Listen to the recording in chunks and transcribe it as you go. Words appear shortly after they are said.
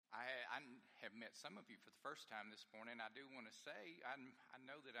I have met some of you for the first time this morning. I do want to say, I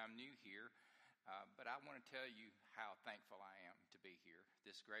know that I'm new here, but I want to tell you how thankful I am to be here.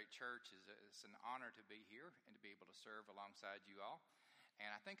 This great church is an honor to be here and to be able to serve alongside you all.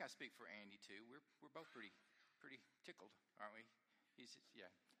 And I think I speak for Andy too. We're both pretty tickled, aren't we?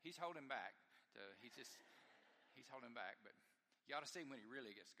 He's holding back. He's holding back, but you ought to see when he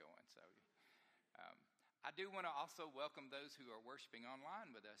really gets going. So. I do want to also welcome those who are worshiping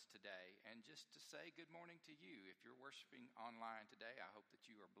online with us today, and just to say good morning to you. If you're worshiping online today, I hope that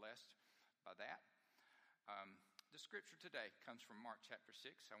you are blessed by that. The scripture today comes from Mark chapter 6.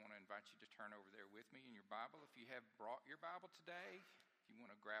 I want to invite you to turn over there with me in your Bible. If you have brought your Bible today, if you want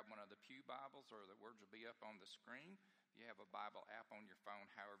to grab one of the pew Bibles, or the words will be up on the screen. If you have a Bible app on your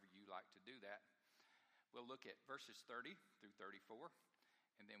phone, however you like to do that. We'll look at verses 30 through 34.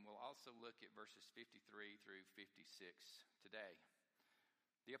 And then we'll also look at verses 53 through 56 today.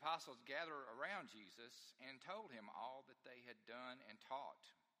 The apostles gathered around Jesus and told him all that they had done and taught.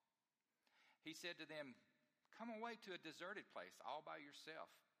 He said to them, "Come away to a deserted place all by yourself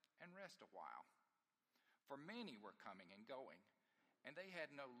and rest a while." For many were coming and going, and they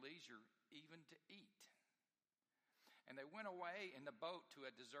had no leisure even to eat. And they went away in the boat to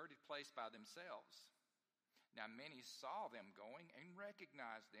a deserted place by themselves. Now many saw them going and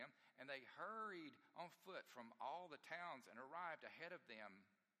recognized them, and they hurried on foot from all the towns and arrived ahead of them.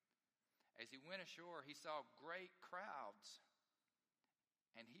 As he went ashore, he saw great crowds,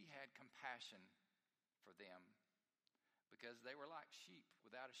 and he had compassion for them, because they were like sheep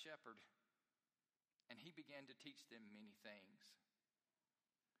without a shepherd, and he began to teach them many things.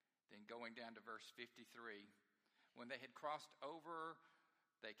 Then going down to verse 53, when they had crossed over,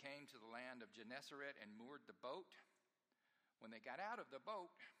 they came to the land of Gennesaret and moored the boat. When they got out of the boat,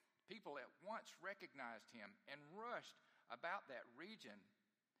 people at once recognized him and rushed about that region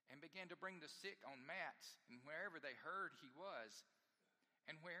and began to bring the sick on mats and wherever they heard he was.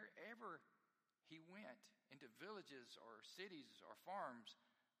 And wherever he went, into villages or cities or farms,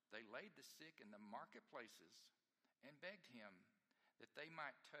 they laid the sick in the marketplaces and begged him that they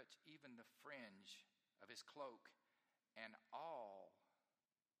might touch even the fringe of his cloak, and all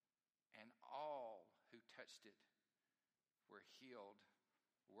who touched it were healed.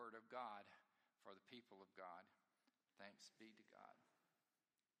 Word of God for the people of God. Thanks be to God.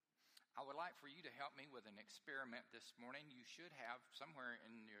 I would like for you to help me with an experiment this morning. You should have somewhere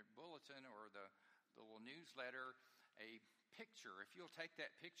in your bulletin or the little newsletter a picture. If you'll take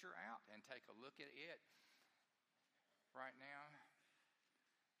that picture out and take a look at it right now.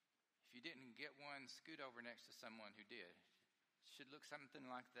 If you didn't get one, scoot over next to someone who did. Should look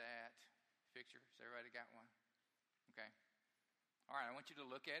something like that. Picture. Has everybody got one? Okay. All right, I want you to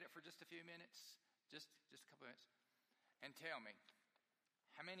look at it for just a few minutes. Just a couple minutes. And tell me,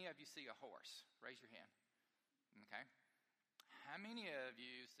 how many of you see a horse? Raise your hand. Okay. How many of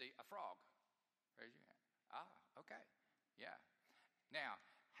you see a frog? Raise your hand. Ah, okay. Yeah. Now,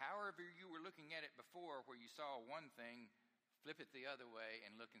 however you were looking at it before, where you saw one thing, flip it the other way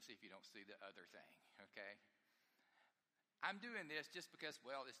and look and see if you don't see the other thing. Okay. I'm doing this just because,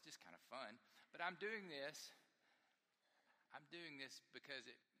 well, it's just kind of fun. But I'm doing this because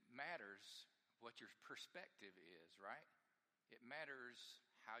it matters what your perspective is, right? It matters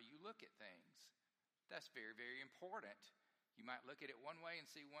how you look at things. That's very, very important. You might look at it one way and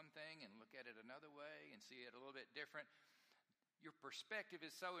see one thing, and look at it another way and see it a little bit different. Your perspective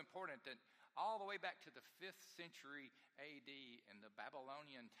is so important that all the way back to the 5th century AD in the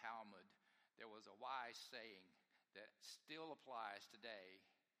Babylonian Talmud, there was a wise saying that still applies today.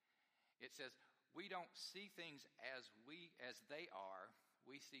 It says, we don't see things as they are,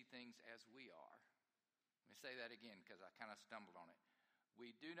 we see things as we are. Let me say that again because I kind of stumbled on it.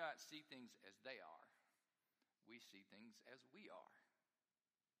 We do not see things as they are, we see things as we are.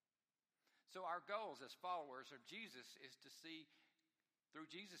 So our goals as followers of Jesus is to see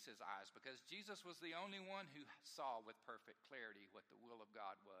through Jesus' eyes, because Jesus was the only one who saw with perfect clarity what the will of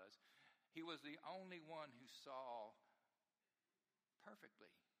God was. He was the only one who saw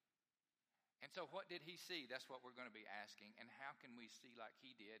perfectly. And so what did he see? That's what we're going to be asking. And how can we see like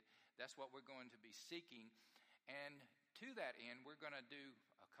he did? That's what we're going to be seeking. And to that end, we're going to do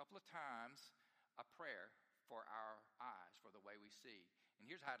a couple of times a prayer for our eyes, for the way we see. And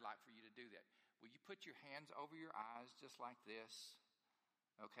here's how I'd like for you to do that. Will you put your hands over your eyes just like this?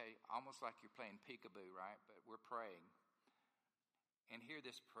 Okay, almost like you're playing peekaboo, right? But we're praying. And hear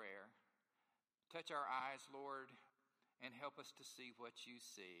this prayer. Touch our eyes, Lord, and help us to see what you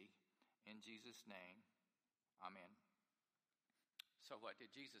see. In Jesus' name, amen. So what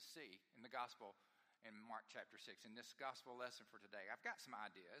did Jesus see in the gospel in Mark chapter 6? In this gospel lesson for today, I've got some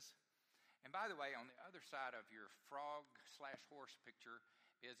ideas. And by the way, on the other side of your frog/horse picture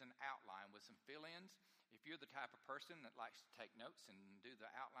is an outline with some fill-ins. If you're the type of person that likes to take notes and do the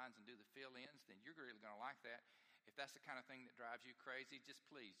outlines and do the fill-ins, then you're really going to like that. If that's the kind of thing that drives you crazy, just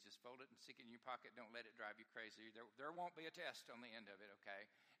fold it and stick it in your pocket. Don't let it drive you crazy. There won't be a test on the end of it, okay?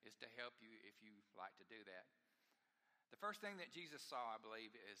 It's to help you if you like to do that. The first thing that Jesus saw, I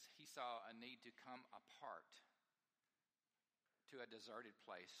believe, is he saw a need to come apart to a deserted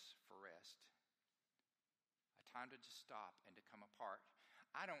place for rest. A time to just stop and to come apart.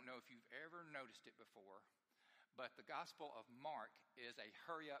 I don't know if you've ever noticed it before, but the Gospel of Mark is a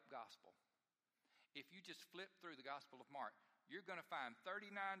hurry-up gospel. If you just flip through the Gospel of Mark, you're going to find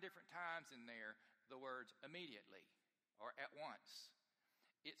 39 different times in there the words immediately or at once.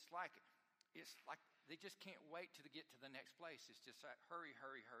 It's like they just can't wait to get to the next place. It's just like hurry,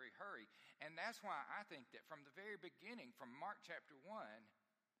 hurry, hurry, hurry. And that's why I think that from the very beginning, from Mark chapter 1,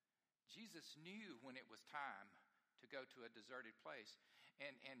 Jesus knew when it was time to go to a deserted place.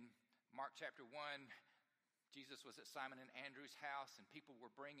 And in Mark chapter 1, Jesus was at Simon and Andrew's house, and people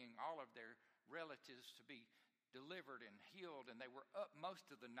were bringing all of their relatives to be delivered and healed, and they were up most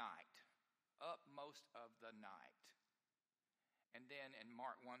of the night. And then in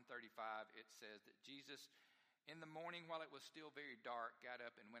Mark 1:35, it says that Jesus, in the morning while it was still very dark, got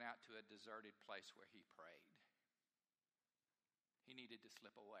up and went out to a deserted place where he prayed. He needed to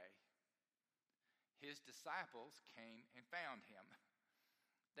slip away. His disciples came and found him.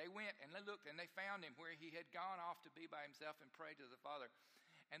 They went and they looked and they found him where he had gone off to be by himself and pray to the Father.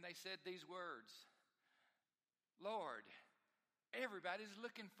 And they said these words, "Lord, everybody's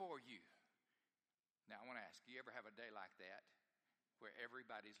looking for you." Now I want to ask, you ever have a day like that where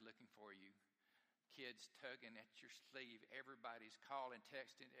everybody's looking for you? Kids tugging at your sleeve, everybody's calling,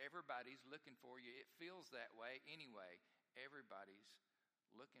 texting, everybody's looking for you. It feels that way anyway. Everybody's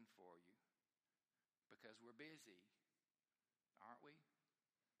looking for you because we're busy, aren't we?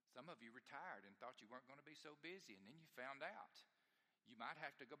 Some of you retired and thought you weren't going to be so busy, and then you found out. You might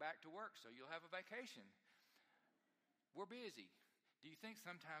have to go back to work, so you'll have a vacation. We're busy. Do you think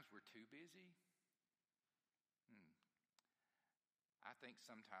sometimes we're too busy? I think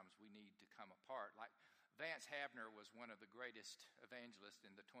sometimes we need to come apart. Like Vance Havner was one of the greatest evangelists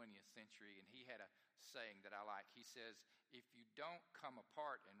in the 20th century, and he had a saying that I like. He says, if you don't come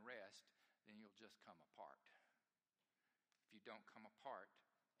apart and rest, then you'll just come apart. If you don't come apart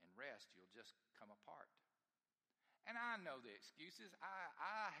and rest, you'll just come apart. And I know the excuses.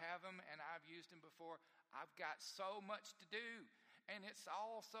 I have them, and I've used them before. I've got so much to do, and it's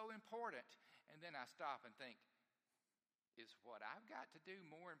all so important. And then I stop and think, is what I've got to do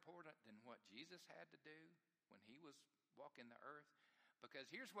more important than what Jesus had to do when he was walking the earth?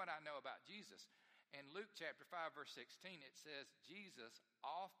 Because here's what I know about Jesus. In Luke chapter 5, verse 16, it says, Jesus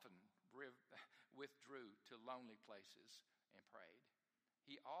often withdrew to lonely places and prayed.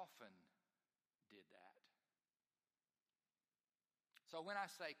 He often did that. So when I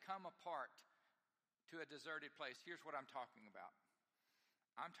say come apart to a deserted place, here's what I'm talking about.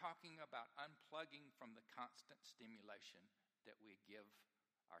 I'm talking about unplugging from the constant stimulation that we give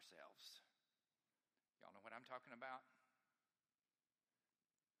ourselves. Y'all know what I'm talking about?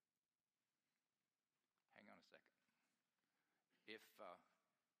 Hang on a second. If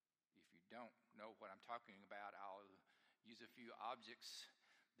you don't know what I'm talking about, I'll use a few objects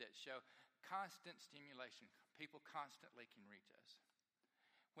that show constant stimulation. People constantly can reach us.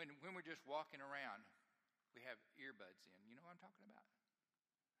 When we're just walking around, we have earbuds in. You know what I'm talking about?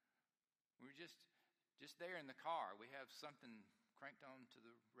 We're just there in the car. We have something cranked on to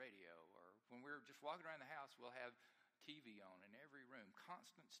the radio. Or when we're just walking around the house, we'll have TV on in every room.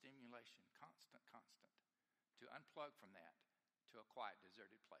 Constant stimulation, constant. To unplug from that to a quiet,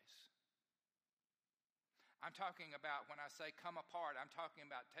 deserted place. I'm talking about, when I say come apart, I'm talking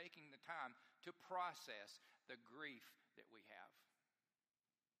about taking the time to process the grief that we have.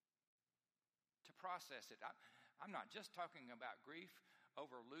 To process it. I'm not just talking about grief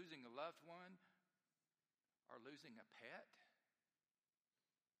over losing a loved one, or losing a pet,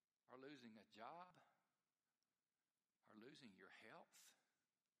 or losing a job, or losing your health,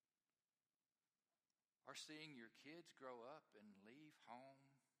 or seeing your kids grow up and leave home,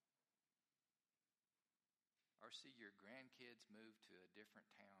 or see your grandkids move to a different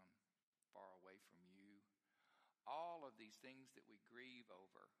town far away from you. All of these things that we grieve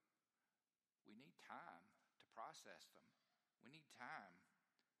over, we need time to process them. We need time.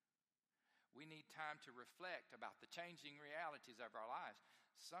 We need time to reflect about the changing realities of our lives.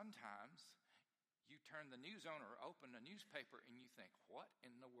 Sometimes you turn the news on or open a newspaper and you think, what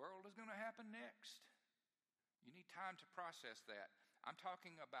in the world is going to happen next? You need time to process that. I'm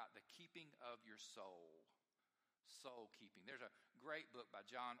talking about the keeping of your soul. Soul keeping. There's a great book by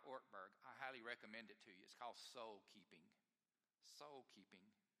John Ortberg. I highly recommend it to you. It's called Soul Keeping. Soul Keeping.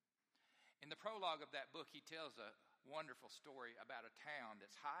 In the prologue of that book, he tells a wonderful story about a town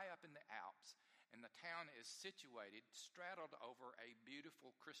that's high up in the Alps, and the town is situated, straddled over a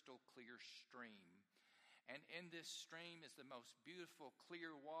beautiful crystal clear stream. And in this stream is the most beautiful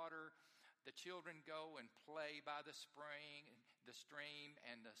clear water. The children go and play by the stream,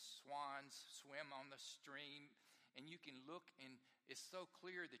 and the swans swim on the stream. And you can look, and it's so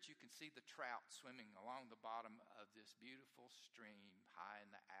clear that you can see the trout swimming along the bottom of this beautiful stream high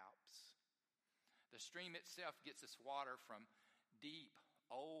in the Alps. The stream itself gets its water from deep,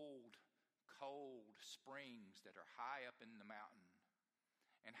 old, cold springs that are high up in the mountain.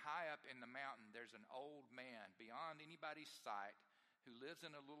 And high up in the mountain, there's an old man beyond anybody's sight who lives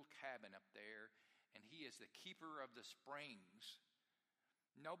in a little cabin up there, and he is the keeper of the springs.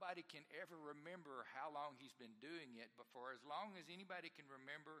 Nobody can ever remember how long he's been doing it, but for as long as anybody can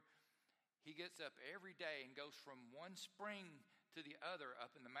remember, he gets up every day and goes from one spring to the other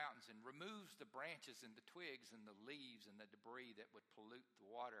up in the mountains and removes the branches and the twigs and the leaves and the debris that would pollute the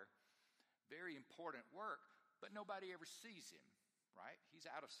water. Very important work, but nobody ever sees him, right? He's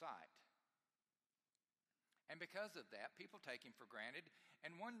out of sight. And because of that, people take him for granted.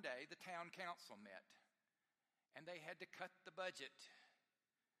 And one day, the town council met, and they had to cut the budget.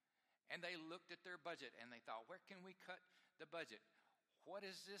 And they looked at their budget, and they thought, where can we cut the budget? What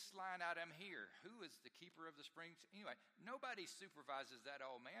is this line item here? Who is the keeper of the springs? Anyway, nobody supervises that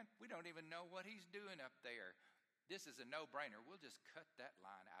old man. We don't even know what he's doing up there. This is a no-brainer. We'll just cut that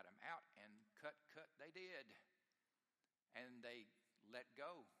line item out, and cut. They did. And they let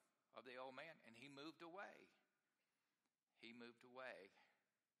go of the old man, and he moved away. He moved away.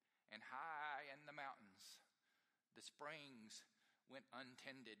 And high in the mountains, the springs went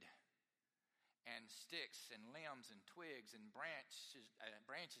untended. And sticks and limbs and twigs and branches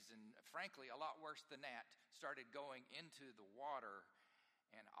and frankly, a lot worse than that, started going into the water.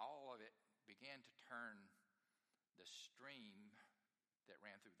 And all of it began to turn the stream that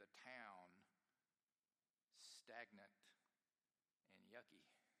ran through the town stagnant and yucky.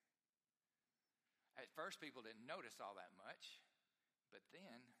 At first, people didn't notice all that much, but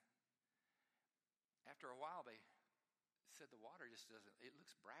then, after a while, they said the water just doesn't, it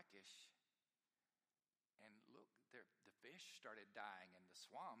looks brackish. And look, the fish started dying, and the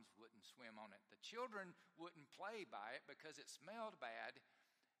swans wouldn't swim on it. The children wouldn't play by it because it smelled bad,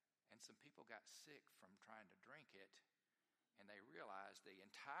 and some people got sick from trying to drink it. And they realized the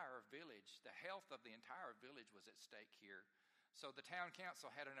entire village, the health of the entire village was at stake here. So the town council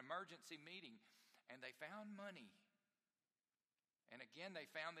had an emergency meeting, and they found money. And again, they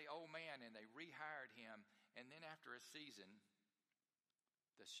found the old man, and they rehired him. And then after a season,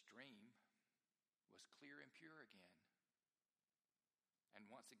 the stream was clear and pure again. And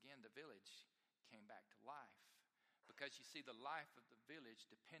once again, the village came back to life. Because you see, the life of the village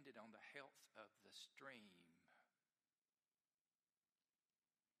depended on the health of the stream.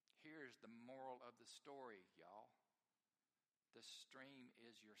 Here's the moral of the story, y'all. The stream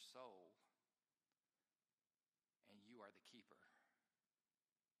is your soul, and you are the keeper.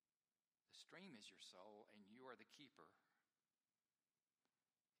 The stream is your soul, and you are the keeper.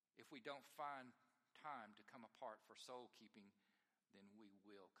 If we don't find time to come apart for soul keeping, then we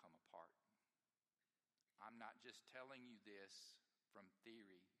will come apart. I'm not just telling you this from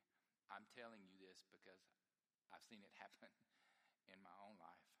theory. I'm telling you this because I've seen it happen in my own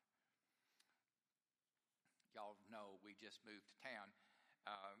life. Y'all know we just moved to town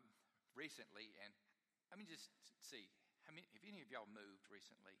recently, and I mean, just see, if any of y'all moved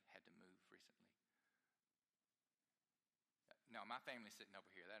recently, had to move recently? No, my family's sitting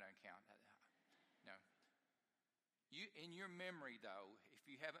over here. That doesn't count. No. You, in your memory, though, if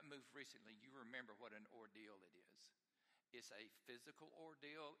you haven't moved recently, you remember what an ordeal it is. It's a physical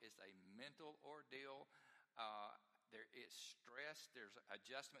ordeal. It's a mental ordeal. It's stress. There's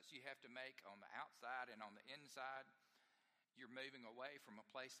adjustments you have to make on the outside and on the inside. You're moving away from a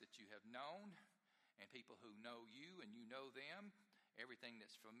place that you have known and people who know you and you know them, everything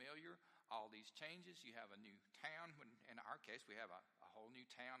that's familiar, all these changes. You have a new town. In our case, we have a whole new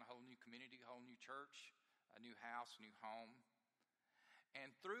town, a whole new community, a whole new church, a new house, new home.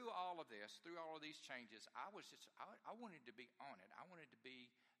 And through all of this, through all of these changes, I wanted to be on it. I wanted to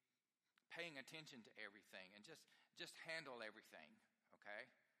be paying attention to everything and just handle everything, okay?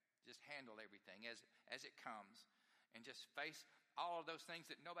 Just handle everything as it comes and just face all of those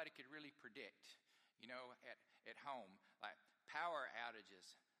things that nobody could really predict, at home, like power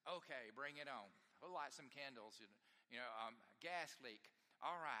outages. Okay, bring it on. We'll light some candles, Gas leak.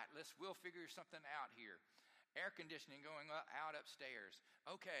 All right, we'll figure something out here. Air conditioning going out upstairs.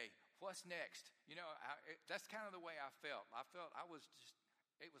 Okay, what's next? That's kind of the way I felt. I felt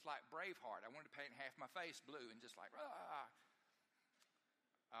it was like Braveheart. I wanted to paint half my face blue and just like, ah.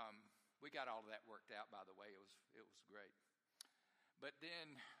 We got all of that worked out, by the way. It was great. But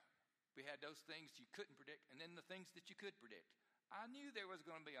then we had those things you couldn't predict, and then the things that you could predict. I knew there was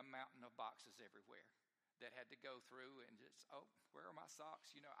going to be a mountain of boxes everywhere that had to go through and just, where are my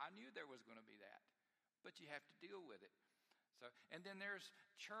socks? I knew there was going to be that. But you have to deal with it. And then there's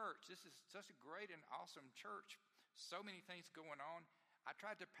church. This is such a great and awesome church. So many things going on. I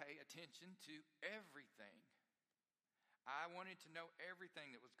tried to pay attention to everything. I wanted to know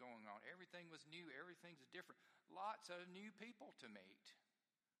everything that was going on. Everything was new. Everything's different. Lots of new people to meet.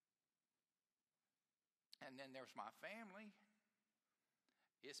 And then there's my family.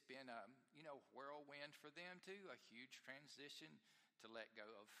 It's been a whirlwind for them too. A huge transition. To let go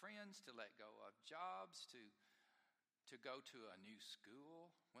of friends, to let go of jobs, to go to a new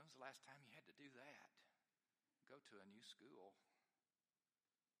school. When was the last time you had to do that? Go to a new school.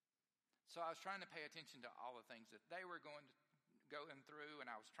 So I was trying to pay attention to all the things that they were going through, and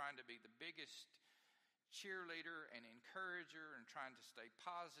I was trying to be the biggest cheerleader and encourager and trying to stay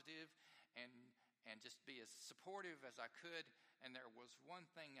positive and just be as supportive as I could. And there was one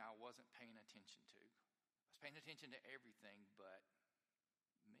thing I wasn't paying attention to. I was paying attention to everything but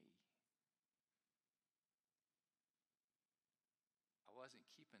me. I wasn't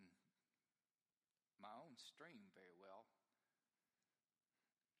keeping my own stream very well.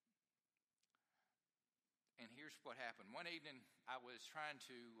 And here's what happened. One evening, I was trying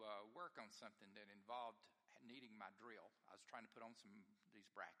to work on something that involved needing my drill. I was trying to put on these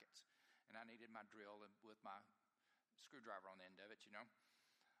brackets, and I needed my drill with my screwdriver on the end of it,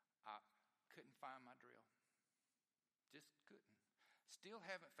 I couldn't find my drill. Just couldn't. Still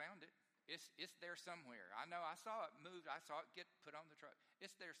haven't found it. It's there somewhere. I know I saw it moved. I saw it get put on the truck.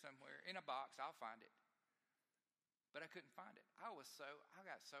 It's there somewhere in a box. I'll find it. But I couldn't find it. I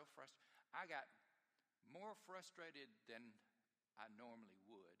got so frustrated. I got more frustrated than I normally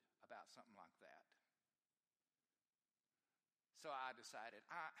would about something like that. So I decided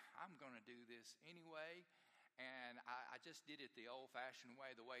I'm going to do this anyway. And I just did it the old-fashioned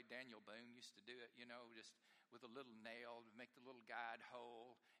way, the way Daniel Boone used to do it, just with a little nail to make the little guide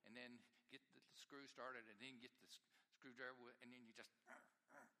hole, and then get the screw started, and then get the screwdriver, and then you just,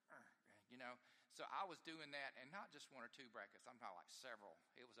 So I was doing that, and not just one or two brackets. I'm talking like several.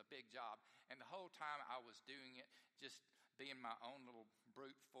 It was a big job. And the whole time I was doing it, just being my own little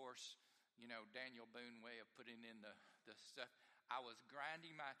brute force, Daniel Boone way of putting in the stuff. I was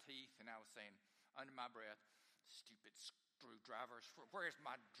grinding my teeth, and I was saying under my breath, stupid screwdrivers, where's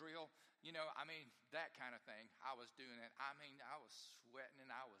my drill? That kind of thing. I was doing it. I was sweating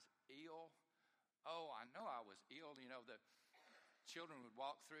and I was ill. Oh, I know I was ill. The children would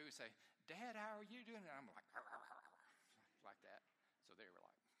walk through and say, Dad, how are you doing? And I'm like, like that. So they were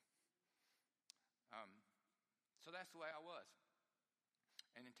like, so that's the way I was.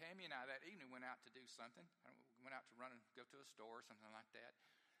 And then Tammy and I that evening went out to do something. We went out to run and go to a store or something like that.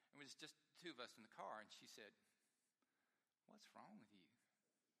 And it was just the two of us in the car. And she said, what's wrong with you?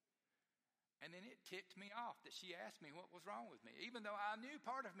 And then it ticked me off that she asked me what was wrong with me, even though I knew,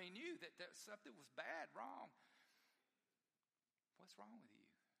 part of me knew that something was bad, wrong. What's wrong with you?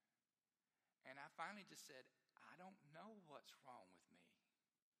 And I finally just said, I don't know what's wrong with me.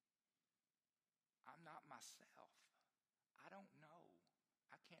 I'm not myself. I don't know.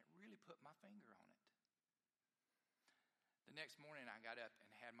 I can't really put my finger on it. The next morning I got up and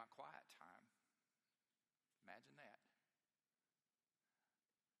had my quiet time. Imagine that.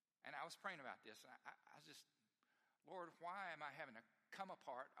 And I was praying about this. I just, Lord, why am I having to come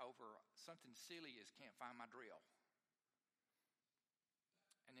apart over something silly as can't find my drill?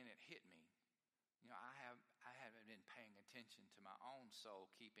 And then it hit me. I haven't been paying attention to my own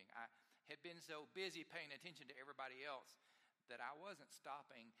soul keeping. I had been so busy paying attention to everybody else that I wasn't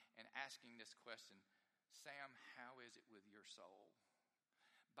stopping and asking this question, Sam, how is it with your soul?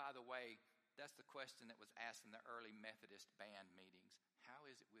 By the way, that's the question that was asked in the early Methodist band meetings. How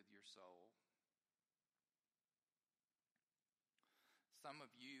is it with your soul? Some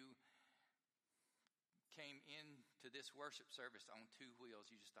of you came into this worship service on two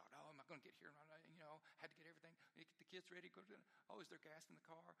wheels. You just thought, am I going to get here? Had to get everything. Get the kids ready. Is there gas in the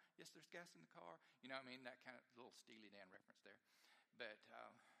car? Yes, there's gas in the car. That kind of little Steely Dan reference there. But,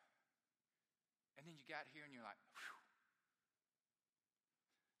 and then you got here and you're like, whew.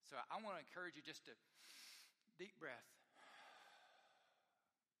 So I want to encourage you just to deep breath.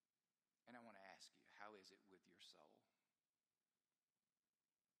 And I want to ask you, how is it with your soul?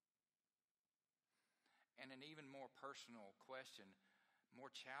 And an even more personal question,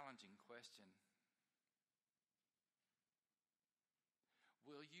 more challenging question.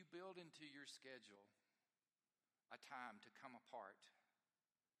 Will you build into your schedule a time to come apart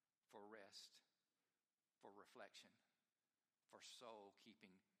for rest, for reflection, for soul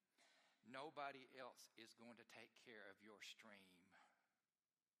keeping? Nobody else is going to take care of your stream.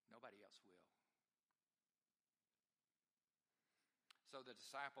 Nobody else will. So the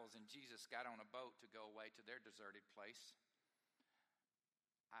disciples and Jesus got on a boat to go away to their deserted place.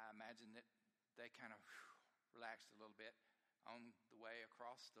 I imagine that they kind of relaxed a little bit on the way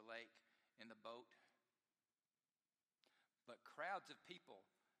across the lake in the boat. But crowds of people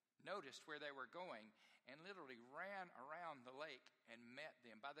noticed where they were going and literally ran around the lake and met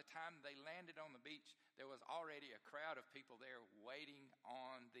them. By the time they landed on the beach, there was already a crowd of people there waiting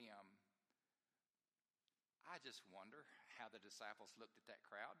on them. I just wonder how the disciples looked at that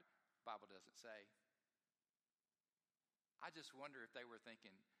crowd. The Bible doesn't say. I just wonder if they were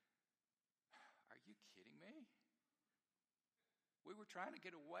thinking, are you kidding me? We were trying to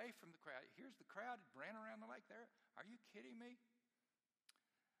get away from the crowd. Here's the crowd, ran around the lake there. Are you kidding me?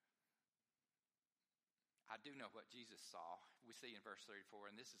 I do know what Jesus saw. We see in verse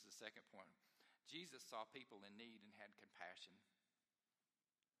 34, and this is the second point. Jesus saw people in need and had compassion.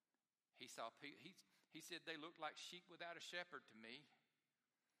 He said they looked like sheep without a shepherd to me.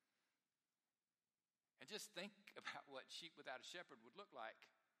 And just think about what sheep without a shepherd would look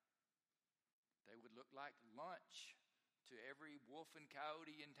like. They would look like lunch to every wolf and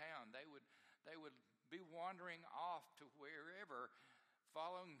coyote in town. They would be wandering off to wherever,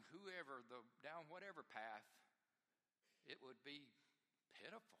 following whoever, down whatever path. It would be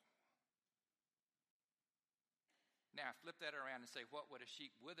pitiful. Now, flip that around and say, what would a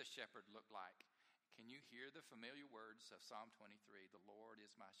sheep with a shepherd look like? Can you hear the familiar words of Psalm 23? The Lord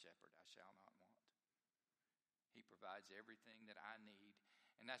is my shepherd, I shall not want. He provides everything that I need.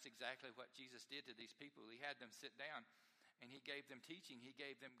 And that's exactly what Jesus did to these people. He had them sit down, and he gave them teaching. He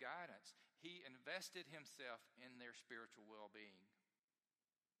gave them guidance. He invested himself in their spiritual well-being.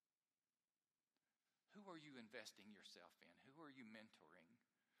 Who are you investing yourself in? Who are you mentoring?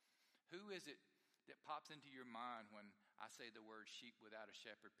 Who is it that pops into your mind when I say the word sheep without a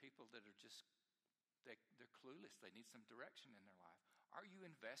shepherd? People that are just, they're clueless. They need some direction in their life. Are you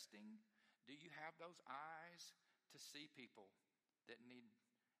investing? Do you have those eyes to see people that need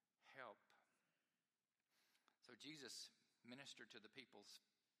help? So Jesus ministered to the people's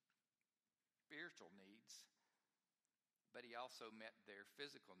spiritual needs, but he also met their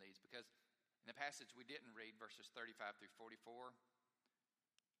physical needs, because in the passage we didn't read, verses 35 through 44,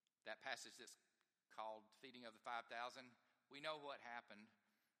 that passage that's called Feeding of the 5,000, we know what happened.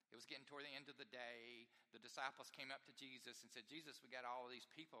 It was getting toward the end of the day. The disciples came up to Jesus and said, Jesus, we got all of these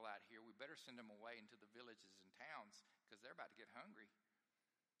people out here. We better send them away into the villages and towns because they're about to get hungry.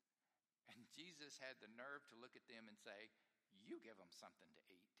 And Jesus had the nerve to look at them and say, you give them something to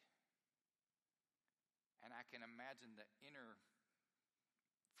eat. And I can imagine the inner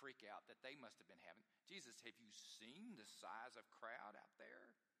freak out that they must have been having. Jesus, have you seen the size of crowd out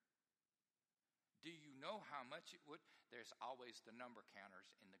there? Do you know how much it would? There's always the number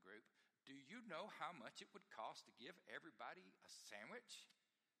counters in the group. Do you know how much it would cost to give everybody a sandwich?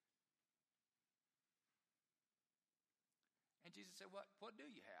 And Jesus said, what do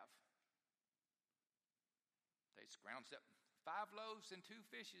you have? They scrounged up 5 loaves and 2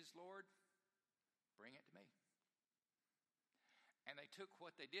 fishes, Lord. Bring it to me. And they took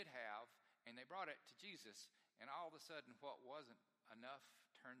what they did have and they brought it to Jesus. And all of a sudden, what wasn't enough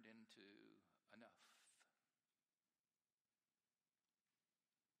turned into enough.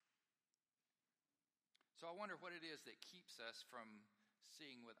 So I wonder what it is that keeps us from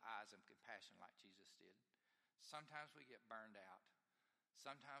seeing with eyes of compassion like Jesus did. Sometimes we get burned out.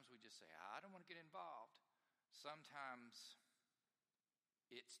 Sometimes we just say, I don't want to get involved. Sometimes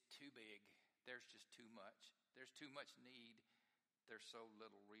it's too big. There's just too much. There's too much need. There's so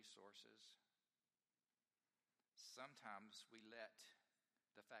little resources. Sometimes we let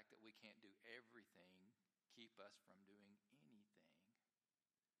the fact that we can't do everything keep us from doing anything.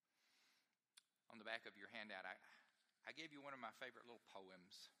 On the back of your handout, I gave you one of my favorite little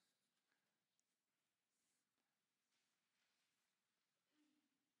poems.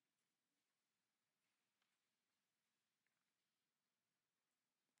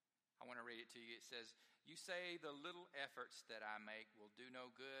 I want to read it to you. It says, you say the little efforts that I make will do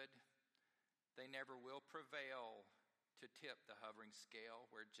no good. They never will prevail to tip the hovering scale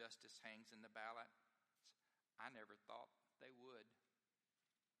where justice hangs in the balance. I never thought they would.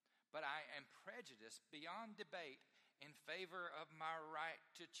 But I am prejudiced beyond debate in favor of my right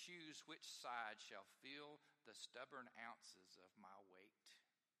to choose which side shall feel the stubborn ounces of my weight.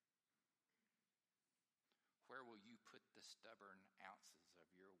 Where will you put the stubborn ounces of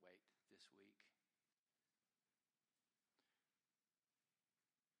your weight this week?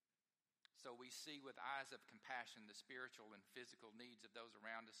 So we see with eyes of compassion the spiritual and physical needs of those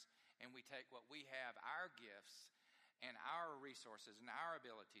around us, and we take what we have, our gifts and our resources and our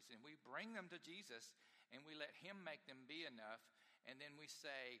abilities, and we bring them to Jesus, and we let him make them be enough, and then we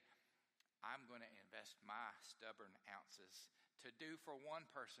say, I'm going to invest my stubborn ounces to do for one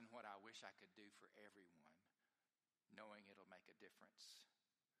person what I wish I could do for everyone, knowing it'll make a difference.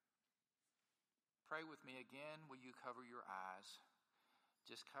 Pray with me again. Will you cover your eyes?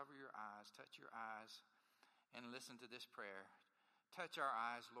 Just cover your eyes, touch your eyes, and listen to this prayer. Touch our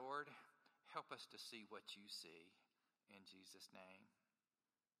eyes, Lord. Help us to see what you see. In Jesus' name,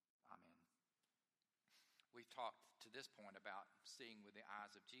 amen. We've talked to this point about seeing with the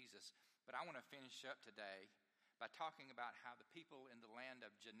eyes of Jesus, but I want to finish up today by talking about how the people in the land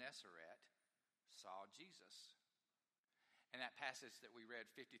of Gennesaret saw Jesus. In that passage that we read,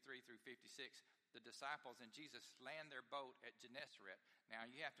 53 through 56, the disciples and Jesus land their boat at Gennesaret. Now,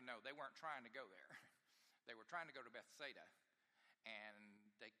 you have to know, they weren't trying to go there. They were trying to go to Bethsaida, and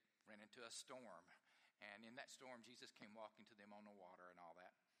they ran into a storm. And in that storm, Jesus came walking to them on the water and all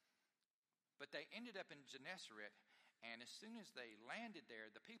that. But they ended up in Gennesaret, and as soon as they landed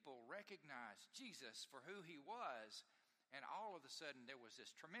there, the people recognized Jesus for who he was, and all of a sudden, there was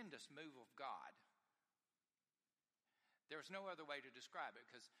this tremendous move of God. There's no other way to describe it,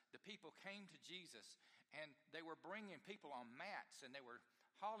 because the people came to Jesus and they were bringing people on mats, and they were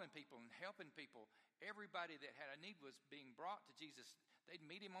hauling people and helping people. Everybody that had a need was being brought to Jesus. They'd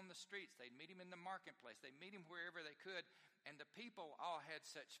meet him on the streets. They'd meet him in the marketplace. They'd meet him wherever they could. And the people all had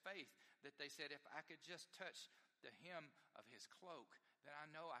such faith that they said, if I could just touch the hem of his cloak, then I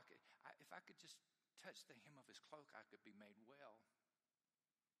know if I could just touch the hem of his cloak, I could be made well.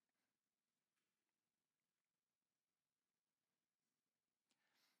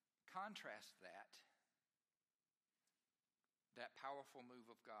 Contrast that powerful move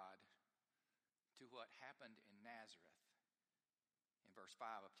of God to what happened in Nazareth in verse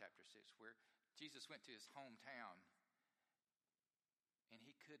 5 of chapter 6, where Jesus went to his hometown and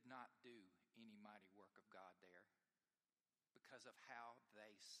he could not do any mighty work of God there because of how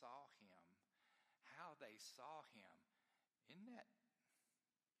they saw him. How they saw him. Isn't that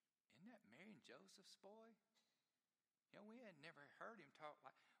Mary and Joseph's boy? You know, we had never heard him talk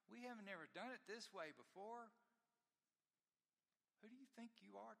like, we haven't never done it this way before. Who do you think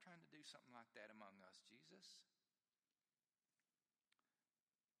you are trying to do something like that among us, Jesus?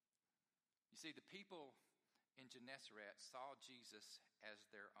 You see, the people in Gennesaret saw Jesus as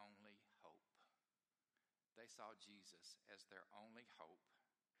their only hope. They saw Jesus as their only hope.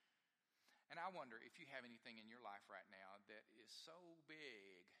 And I wonder if you have anything in your life right now that is so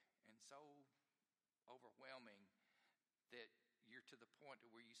big and so overwhelming that you're to the point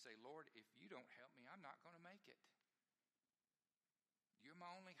where you say, Lord, if you don't help me, I'm not going to make it. You're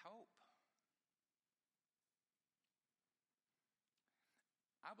my only hope.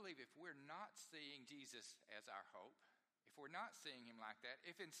 I believe if we're not seeing Jesus as our hope, if we're not seeing him like that,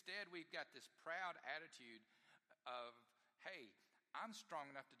 if instead we've got this proud attitude of, hey, I'm strong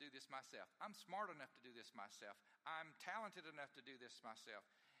enough to do this myself. I'm smart enough to do this myself. I'm talented enough to do this myself.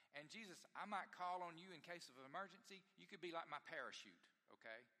 And Jesus, I might call on you in case of an emergency. You could be like my parachute,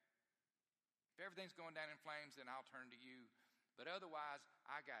 okay? If everything's going down in flames, then I'll turn to you. But otherwise,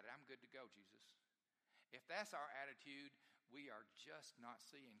 I got it. I'm good to go, Jesus. If that's our attitude, we are just not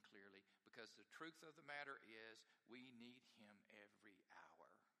seeing clearly, because the truth of the matter is we need him every hour.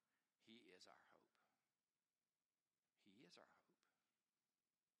 He is our hope. He is our hope.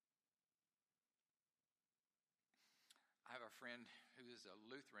 I have a friend who is a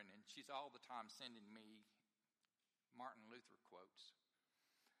Lutheran, and she's all the time sending me Martin Luther quotes,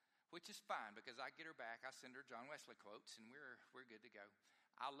 which is fine because I get her back. I send her John Wesley quotes, and we're good to go.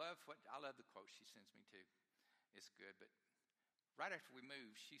 I love the quotes she sends me too. It's good. But right after we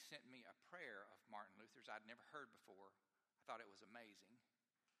moved, she sent me a prayer of Martin Luther's I'd never heard before. I thought it was amazing.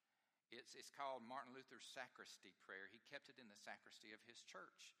 It's called Martin Luther's Sacristy Prayer. He kept it in the sacristy of his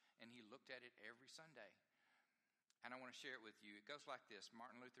church, and he looked at it every Sunday. And I want to share it with you. It goes like this,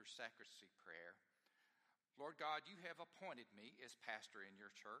 Martin Luther's Sacristy Prayer. Lord God, you have appointed me as pastor in your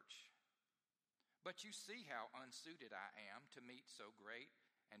church, but you see how unsuited I am to meet so great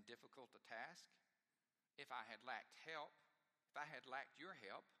and difficult a task. If I had lacked help, if I had lacked your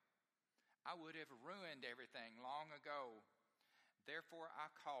help, I would have ruined everything long ago. Therefore,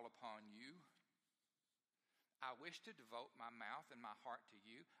 I call upon you. I wish to devote my mouth and my heart to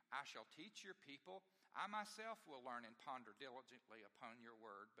you. I shall teach your people. I myself will learn and ponder diligently upon your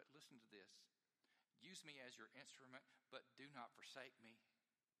word. But listen to this. Use me as your instrument, but do not forsake me.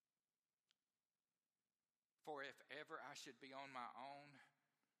 For if ever I should be on my own,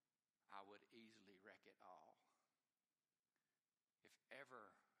 I would easily wreck it all. If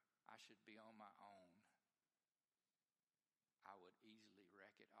ever I should be on my own, I would easily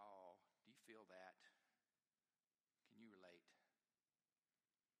wreck it all. Do you feel that? Can you relate?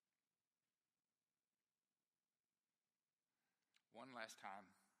 One last time,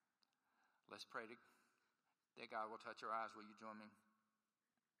 let's pray that God will touch our eyes. Will you join me?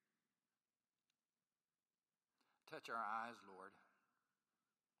 Touch our eyes, Lord,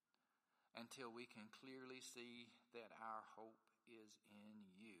 until we can clearly see that our hope is in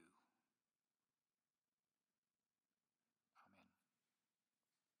you. Amen.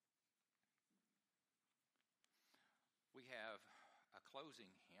 We have a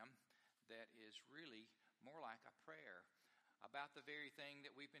closing hymn that is really more like a prayer about the very thing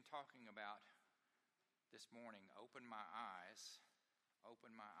that we've been talking about this morning. Open my eyes.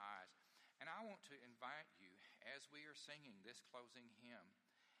 Open my eyes. And I want to invite you, as we are singing this closing hymn,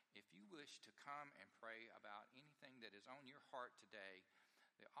 if you wish to come and pray about anything that is on your heart today,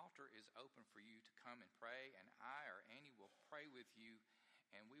 the altar is open for you to come and pray, and I or Annie will pray with you,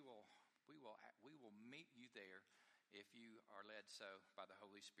 and we will meet you there if you are led so by the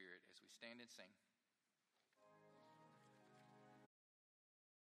Holy Spirit as we stand and sing.